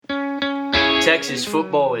Texas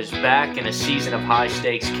football is back, and a season of high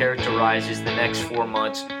stakes characterizes the next 4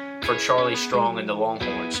 months for Charlie Strong and the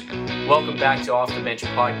Longhorns. Welcome back to Off the Bench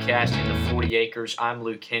podcast in the 40 acres. I'm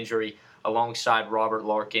Luke Hendry alongside Robert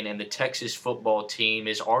Larkin, and the Texas football team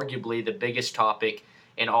is arguably the biggest topic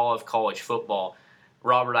in all of college football.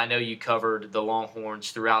 Robert, I know you covered the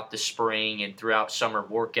Longhorns throughout the spring and throughout summer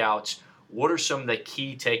workouts. What are some of the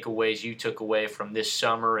key takeaways you took away from this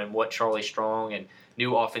summer and what Charlie Strong and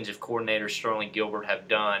new offensive coordinator Sterling Gilbert have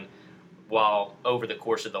done while over the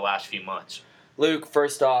course of the last few months? Luke,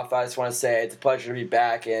 first off, I just want to say it's a pleasure to be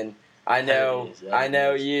back, and I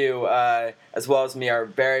know you, as well as me, are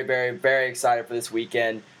very, very, very excited for this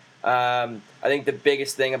weekend. I think the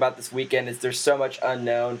biggest thing about this weekend is there's so much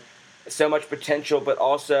unknown, so much potential, but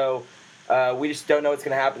also we just don't know what's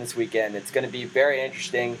going to happen this weekend. It's going to be very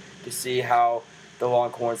interesting to see how the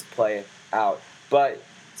Longhorns play out. But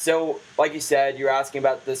so, like you said, you're asking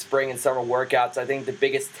about the spring and summer workouts. I think the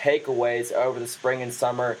biggest takeaways over the spring and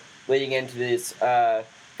summer leading into these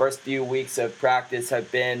first few weeks of practice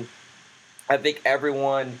have been, I think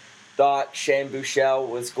everyone thought Shane Buechele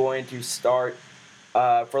was going to start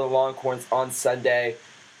for the Longhorns on Sunday,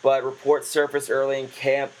 but reports surfaced early in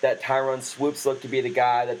camp that Tyrone Swoops looked to be the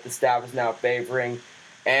guy that the staff is now favoring.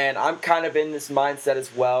 And I'm kind of in this mindset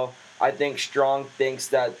as well. I think Strong thinks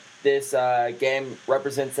that this game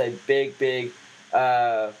represents a big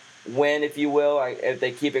win, if you will. If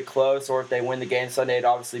they keep it close or if they win the game Sunday, it'd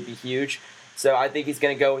obviously be huge. So I think he's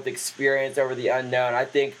going to go with experience over the unknown. I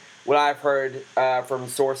think what I've heard from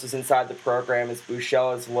sources inside the program is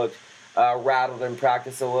Buechele has looked rattled in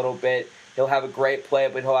practice a little bit. He'll have a great play,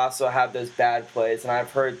 but he'll also have those bad plays. And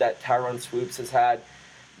I've heard that Tyrone Swoops has had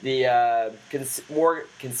the more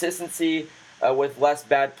consistency with less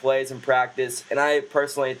bad plays in practice. And I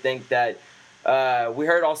personally think that we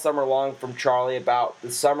heard all summer long from Charlie about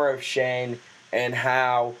the summer of Shane and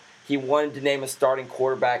how he wanted to name a starting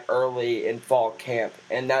quarterback early in fall camp.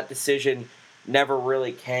 And that decision never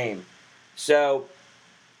really came. So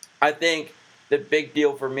I think the big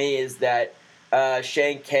deal for me is that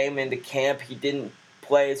Shane came into camp. He didn't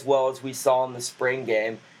play as well as we saw in the spring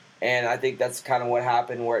game. And I think that's kind of what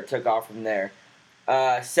happened where it took off from there.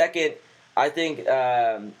 Second, I think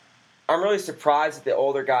I'm really surprised at the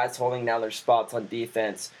older guys holding down their spots on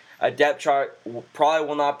defense. A depth chart probably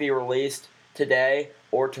will not be released today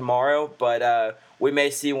or tomorrow, but we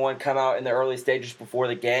may see one come out in the early stages before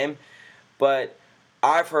the game. But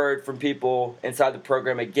I've heard from people inside the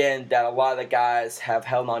program, again, that a lot of the guys have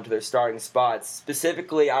held on to their starting spots.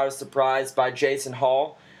 Specifically, I was surprised by Jason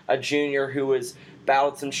Hall, a junior who has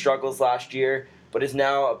battled some struggles last year, but is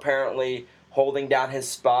now apparently holding down his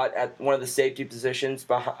spot at one of the safety positions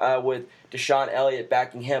with Deshaun Elliott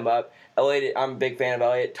backing him up. Elliott, I'm a big fan of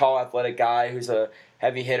Elliott, tall, athletic guy who's a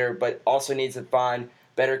heavy hitter, but also needs to find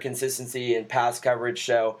better consistency in pass coverage.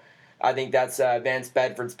 So I think that's Vance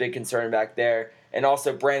Bedford's big concern back there. And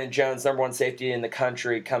also Brandon Jones, number one safety in the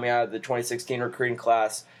country, coming out of the 2016 recruiting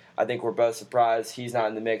class. I think we're both surprised he's not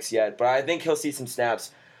in the mix yet, but I think he'll see some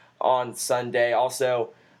snaps on Sunday. Also,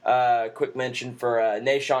 quick mention for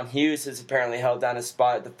Nashawn Hughes has apparently held down his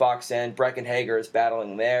spot at the Fox end. Brecken Hager is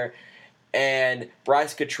battling there. And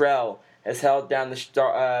Bryce Cottrell has held down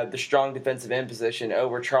the strong defensive end position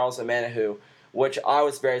over Charles Omenihu, which I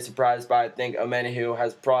was very surprised by. I think Omenihu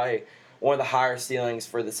has probably one of the higher ceilings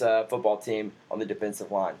for this football team on the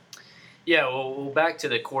defensive line. Yeah, well, back to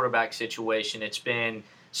the quarterback situation. It's been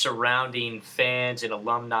surrounding fans and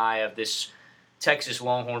alumni of this Texas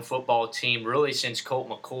Longhorn football team really since Colt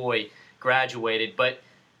McCoy graduated. But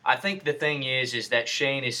I think the thing is that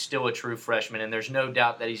Shane is still a true freshman, and there's no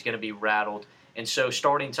doubt that he's going to be rattled. And so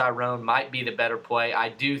starting Tyrone might be the better play. I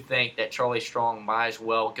do think that Charlie Strong might as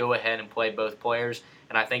well go ahead and play both players,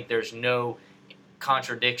 and I think there's no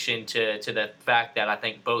contradiction to the fact that I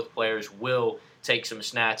think both players will take some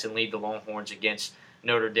snaps and lead the Longhorns against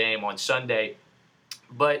Notre Dame on Sunday.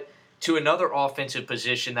 But to another offensive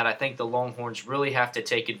position that I think the Longhorns really have to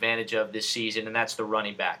take advantage of this season, and that's the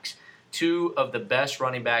running backs. Two of the best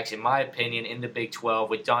running backs, in my opinion, in the Big 12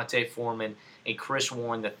 with Dante Foreman and Chris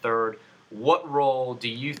Warren III. What role do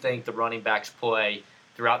you think the running backs play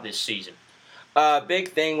throughout this season? Big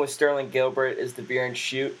thing with Sterling Gilbert is the veer and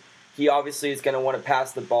shoot. He obviously is going to want to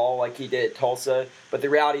pass the ball like he did at Tulsa, but the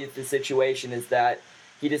reality of the situation is that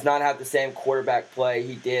he does not have the same quarterback play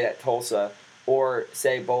he did at Tulsa or,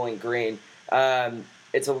 say, Bowling Green.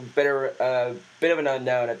 It's a bit of an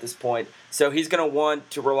unknown at this point. So he's going to want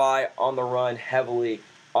to rely on the run heavily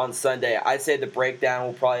on Sunday. I'd say the breakdown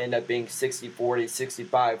will probably end up being 60-40,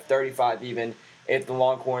 65-35 even, if the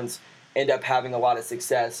Longhorns end up having a lot of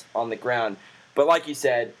success on the ground. But like you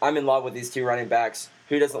said, I'm in love with these two running backs.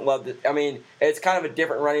 Who doesn't love it? I mean, it's kind of a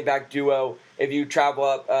different running back duo. If you travel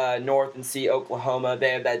up north and see Oklahoma, they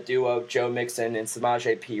have that duo, Joe Mixon and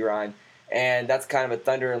Samaje Perine. And that's kind of a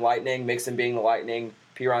thunder and lightning, Mixon being the lightning,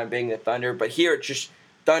 Perine being the thunder. But here it's just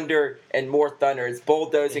thunder and more thunder. It's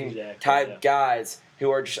bulldozing type guys who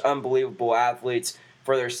are just unbelievable athletes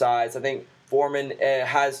for their size. I think Foreman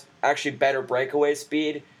has actually better breakaway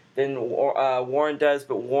speed than Warren does,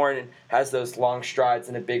 but Warren has those long strides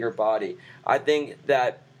and a bigger body. I think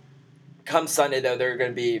that come Sunday, though, they're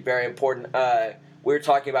going to be very important. We were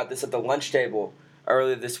talking about this at the lunch table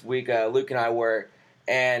earlier this week. Luke and I were,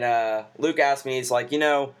 and Luke asked me, he's like,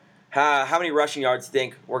 how many rushing yards do you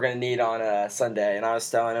think we're going to need on Sunday? And I was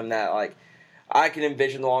telling him that, like, I can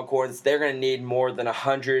envision the Longhorns, they're going to need more than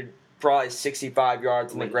 100, probably 65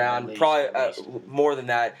 yards on the ground, probably more than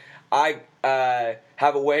that. I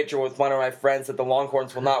have a wager with one of my friends that the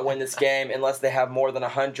Longhorns will not win this game unless they have more than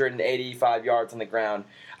 185 yards on the ground.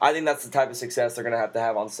 I think that's the type of success they're going to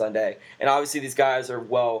have on Sunday. And obviously these guys are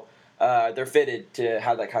they're fitted to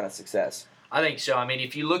have that kind of success. I think so. I mean,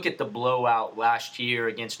 if you look at the blowout last year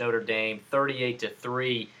against Notre Dame,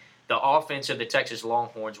 38-3, the offense of the Texas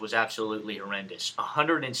Longhorns was absolutely horrendous.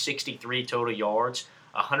 163 total yards,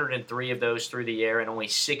 103 of those through the air, and only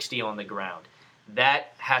 60 on the ground.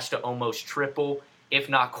 That has to almost triple, if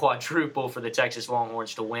not quadruple, for the Texas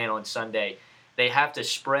Longhorns to win on Sunday. They have to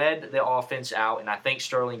spread the offense out, and I think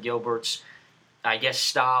Sterling Gilbert's,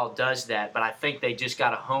 style does that. But I think they just got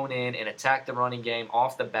to hone in and attack the running game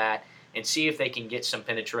off the bat and see if they can get some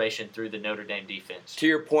penetration through the Notre Dame defense. To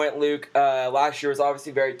your point, Luke, last year was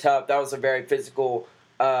obviously very tough. That was a very physical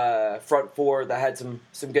front four that had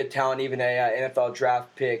some good talent, even a NFL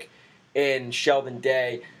draft pick in Sheldon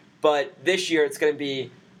Day. But this year it's going to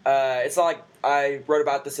be it's not like I wrote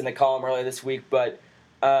about this in a column earlier this week, but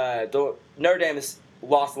Notre Dame has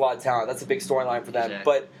lost a lot of talent. That's a big storyline for them. Exactly.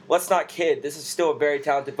 But let's not kid. This is still a very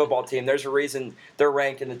talented football team. There's a reason they're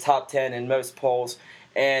ranked in the top 10 in most polls.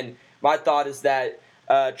 And my thought is that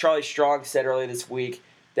Charlie Strong said earlier this week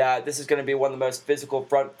that this is going to be one of the most physical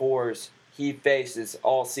front fours he faces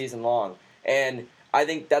all season long. And I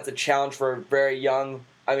think that's a challenge for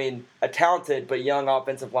a talented but young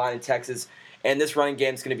offensive line in Texas. And this running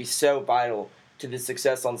game is going to be so vital to the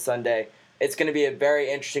success on Sunday. It's going to be a very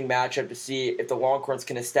interesting matchup to see if the Longhorns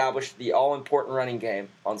can establish the all-important running game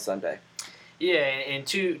on Sunday. Yeah, and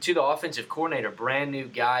to the offensive coordinator, brand new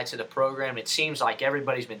guy to the program. It seems like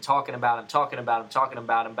everybody's been talking about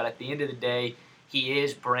him, but at the end of the day, he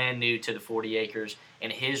is brand new to the 40 acres,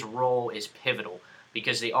 and his role is pivotal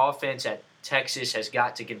because the offense at Texas has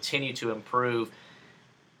got to continue to improve.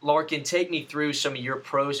 Larkin, take me through some of your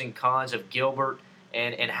pros and cons of Gilbert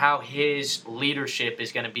and how his leadership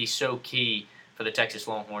is going to be so key for the Texas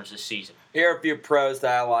Longhorns this season. Here are a few pros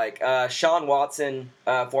that I like. Sean Watson,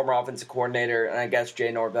 former offensive coordinator, and I guess Jay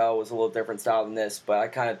Norvell was a little different style than this, but I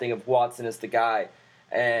kind of think of Watson as the guy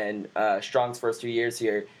and Strong's first 2 years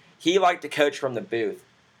here. He liked to coach from the booth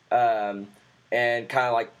and kind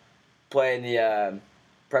of like play in the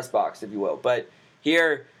press box, if you will. But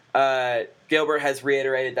here, Gilbert has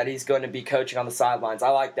reiterated that he's going to be coaching on the sidelines. I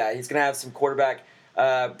like that. He's going to have some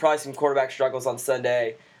probably some quarterback struggles on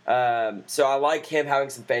Sunday. So I like him having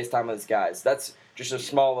some FaceTime with his guys. That's just a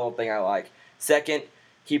small little thing I like. Second,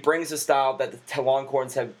 he brings a style that the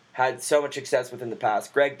Longhorns have had so much success with in the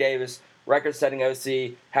past. Greg Davis, record-setting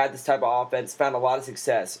OC, had this type of offense, found a lot of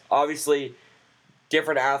success. Obviously,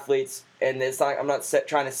 different athletes, and I'm not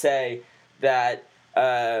trying to say that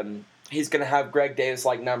he's going to have Greg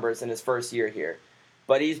Davis-like numbers in his first year here.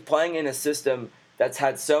 But he's playing in a system that's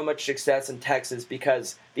had so much success in Texas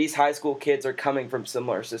because these high school kids are coming from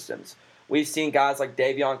similar systems. We've seen guys like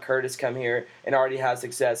Davion Curtis come here and already have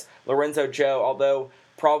success. Lorenzo Joe, although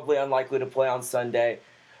probably unlikely to play on Sunday,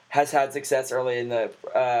 has had success early in the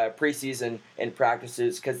preseason and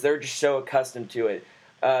practices because they're just so accustomed to it.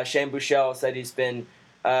 Shane Buechele said he's been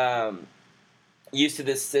used to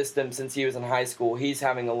this system since he was in high school. He's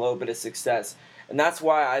having a little bit of success. And that's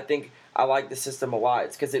why I think I like the system a lot.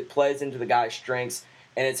 It's because it plays into the guy's strengths,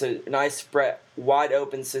 and it's a nice spread, wide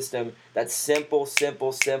open system that's simple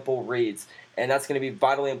reads. And that's going to be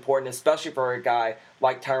vitally important, especially for a guy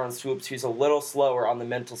like Tyron Swoops, who's a little slower on the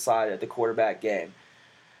mental side of the quarterback game.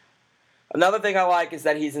 Another thing I like is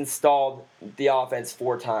that he's installed the offense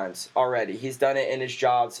 4 times already. He's done it in his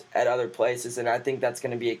jobs at other places, and I think that's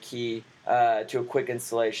going to be a key to a quick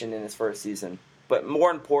installation in his first season. But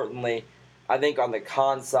more importantly, I think on the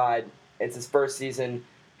con side, it's his first season.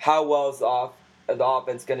 How well is the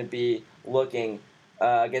offense going to be looking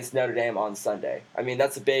against Notre Dame on Sunday. I mean,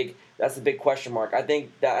 that's a big question mark. I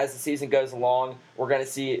think that as the season goes along, we're going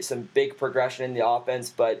to see some big progression in the offense,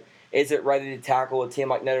 but is it ready to tackle a team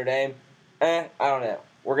like Notre Dame? I don't know.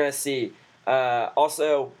 We're going to see.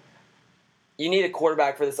 Also, you need a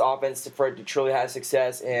quarterback for this offense for it to truly have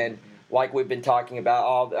success, and like we've been talking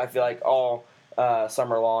about, I feel like all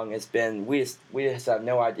summer long has been we just have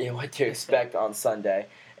no idea what to expect on Sunday,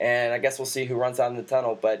 and I guess we'll see who runs out in the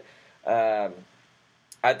tunnel. But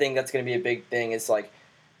I think that's going to be a big thing. It's like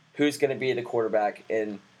who's going to be the quarterback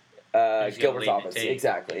in Gilbert's offense?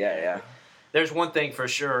 Exactly. Yeah. There's one thing for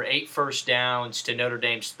sure: 8 first downs to Notre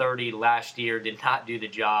Dame's 30 last year did not do the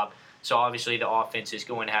job. So obviously the offense is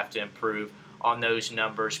going to have to improve on those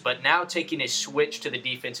numbers. But now taking a switch to the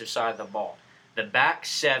defensive side of the ball, the back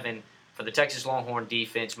 7 for the Texas Longhorn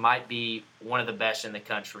defense might be one of the best in the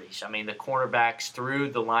country. I mean, the cornerbacks through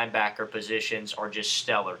the linebacker positions are just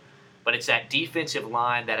stellar. But it's that defensive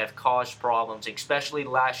line that have caused problems, especially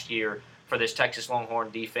last year for this Texas Longhorn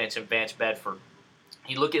defense and Vance Bedford.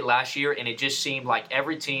 You look at last year, and it just seemed like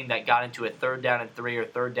every team that got into a 3rd down and 3 or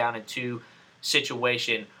 3rd down and 2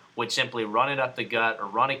 situation would simply run it up the gut or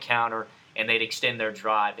run a counter, and they'd extend their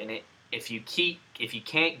drive. And if you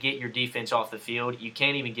can't get your defense off the field, you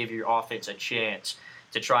can't even give your offense a chance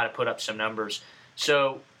to try to put up some numbers.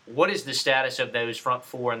 So what is the status of those front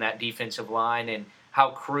 4 in that defensive line, and how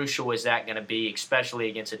crucial is that going to be, especially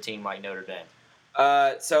against a team like Notre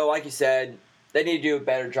Dame? So like you said, they need to do a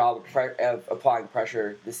better job of applying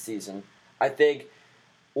pressure this season. I think,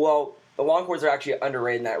 the Longhorns are actually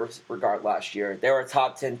underrated in that regard last year. They were a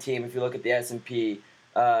top 10 team. If you look at the S&P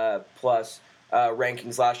plus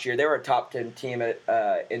rankings last year, they were a top 10 team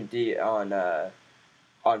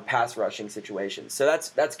on pass rushing situations. So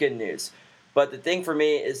that's good news. But the thing for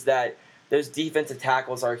me is that those defensive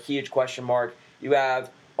tackles are a huge question mark. You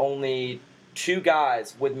have only 2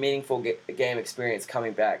 guys with meaningful game experience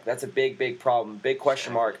coming back. That's a big problem, big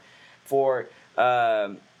question mark for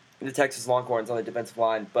the Texas Longhorns on the defensive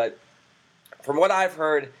line. But from what I've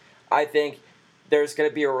heard, I think there's going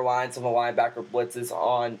to be a reliance on the linebacker blitzes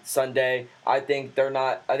on Sunday. I think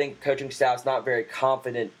coaching staff's not very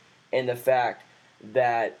confident in the fact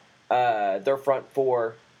that their front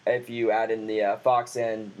 4, if you add in the Fox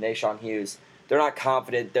and Nashawn Hughes, they're not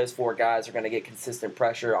confident those 4 guys are going to get consistent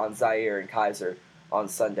pressure on Zaire and Kaiser on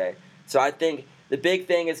Sunday. So I think the big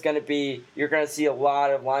thing is going to be you're going to see a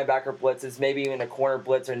lot of linebacker blitzes, maybe even a corner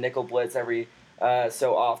blitz or nickel blitz every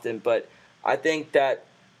so often. But I think that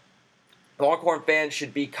Longhorn fans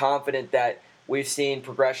should be confident that we've seen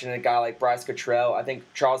progression in a guy like Bryce Cottrell. I think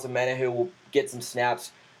Charles Omenihu will get some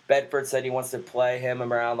snaps. Bedford said he wants to play him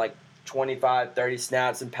around like 25, 30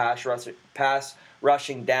 snaps and pass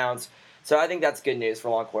rushing downs. So I think that's good news for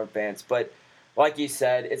Longhorn fans. But like you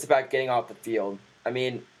said, it's about getting off the field. I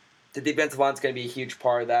mean, the defensive line is going to be a huge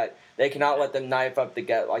part of that. They cannot let them knife up the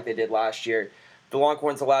gut like they did last year. The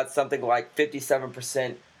Longhorns allowed something like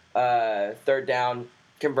 57% 3rd down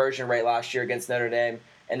conversion rate last year against Notre Dame,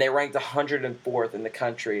 and they ranked 104th in the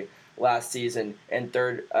country last season in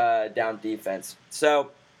 3rd down defense.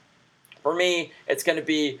 So for me, it's going to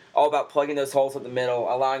be all about plugging those holes at the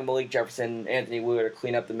middle, allowing Malik Jefferson and Anthony Wheeler to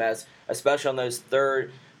clean up the mess, especially on those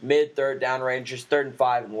mid-3rd down ranges, 3rd and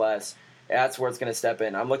 5 and less. That's where it's going to step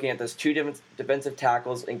in. I'm looking at those 2 defensive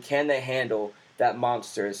tackles, and can they handle that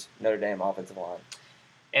monstrous Notre Dame offensive line?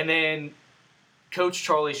 And then Coach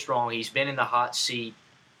Charlie Strong, he's been in the hot seat,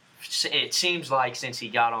 it seems like, since he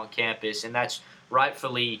got on campus, and that's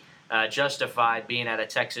rightfully justified, being at a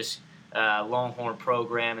Texas Longhorn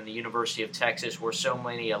program in the University of Texas where so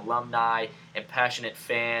many alumni and passionate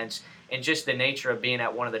fans, and just the nature of being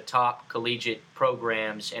at one of the top collegiate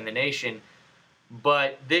programs in the nation.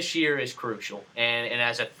 But this year is crucial, and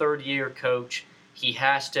as a 3rd-year coach, he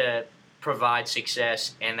has to provide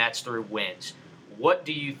success, and that's through wins. What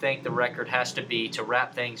do you think the record has to be to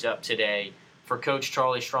wrap things up today for Coach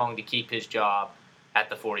Charlie Strong to keep his job at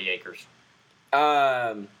the 40 acres?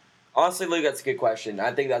 Honestly, Luke, that's a good question.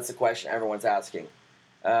 I think that's the question everyone's asking.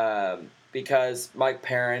 Because Mike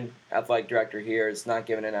Perrin, athletic director here, is not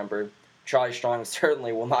given a number. Charlie Strong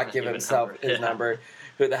certainly will not give himself his number.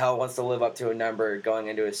 Who the hell wants to live up to a number going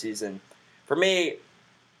into a season? For me,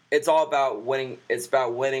 it's all about winning. It's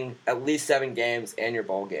about winning at least 7 games and your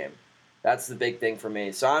bowl game. That's the big thing for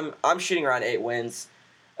me. So I'm shooting around 8 wins.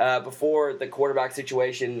 Before the quarterback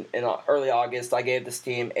situation in early August, I gave this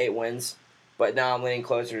team 8 wins, but now I'm leaning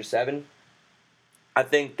closer to 7. I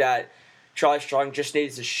think that Charlie Strong just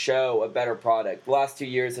needs to show a better product. The last 2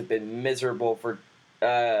 years have been miserable for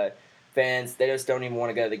fans. They just don't even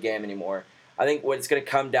want to go to the game anymore. I think what it's going to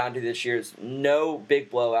come down to this year is no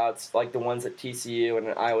big blowouts like the ones at TCU and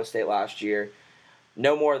at Iowa State last year.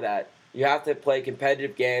 No more of that. You have to play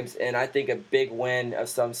competitive games, and I think a big win of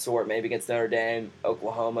some sort, maybe against Notre Dame,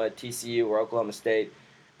 Oklahoma, TCU, or Oklahoma State,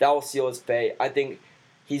 that will seal his fate. I think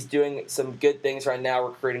he's doing some good things right now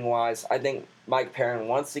recruiting-wise. I think Mike Perrin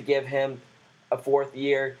wants to give him a fourth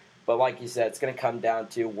year, but like you said, it's going to come down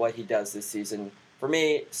to what he does this season. For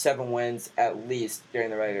me, 7 wins at least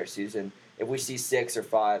during the regular season. If we see 6 or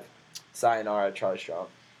 5, sayonara, Charlie Strong.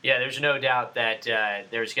 Yeah, there's no doubt that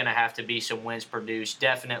there's going to have to be some wins produced,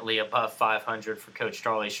 definitely above 500 for Coach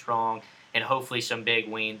Charlie Strong, and hopefully some big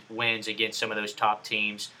wins against some of those top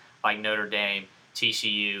teams like Notre Dame,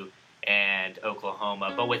 TCU, and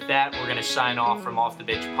Oklahoma. But with that, we're going to sign off from Off the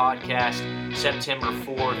Bench Podcast. September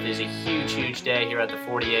 4th is a huge, huge day here at the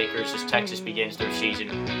 40 Acres as Texas begins their season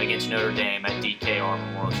against Notre Dame at DKR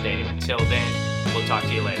Memorial Stadium. Until then, we'll talk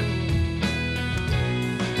to you later.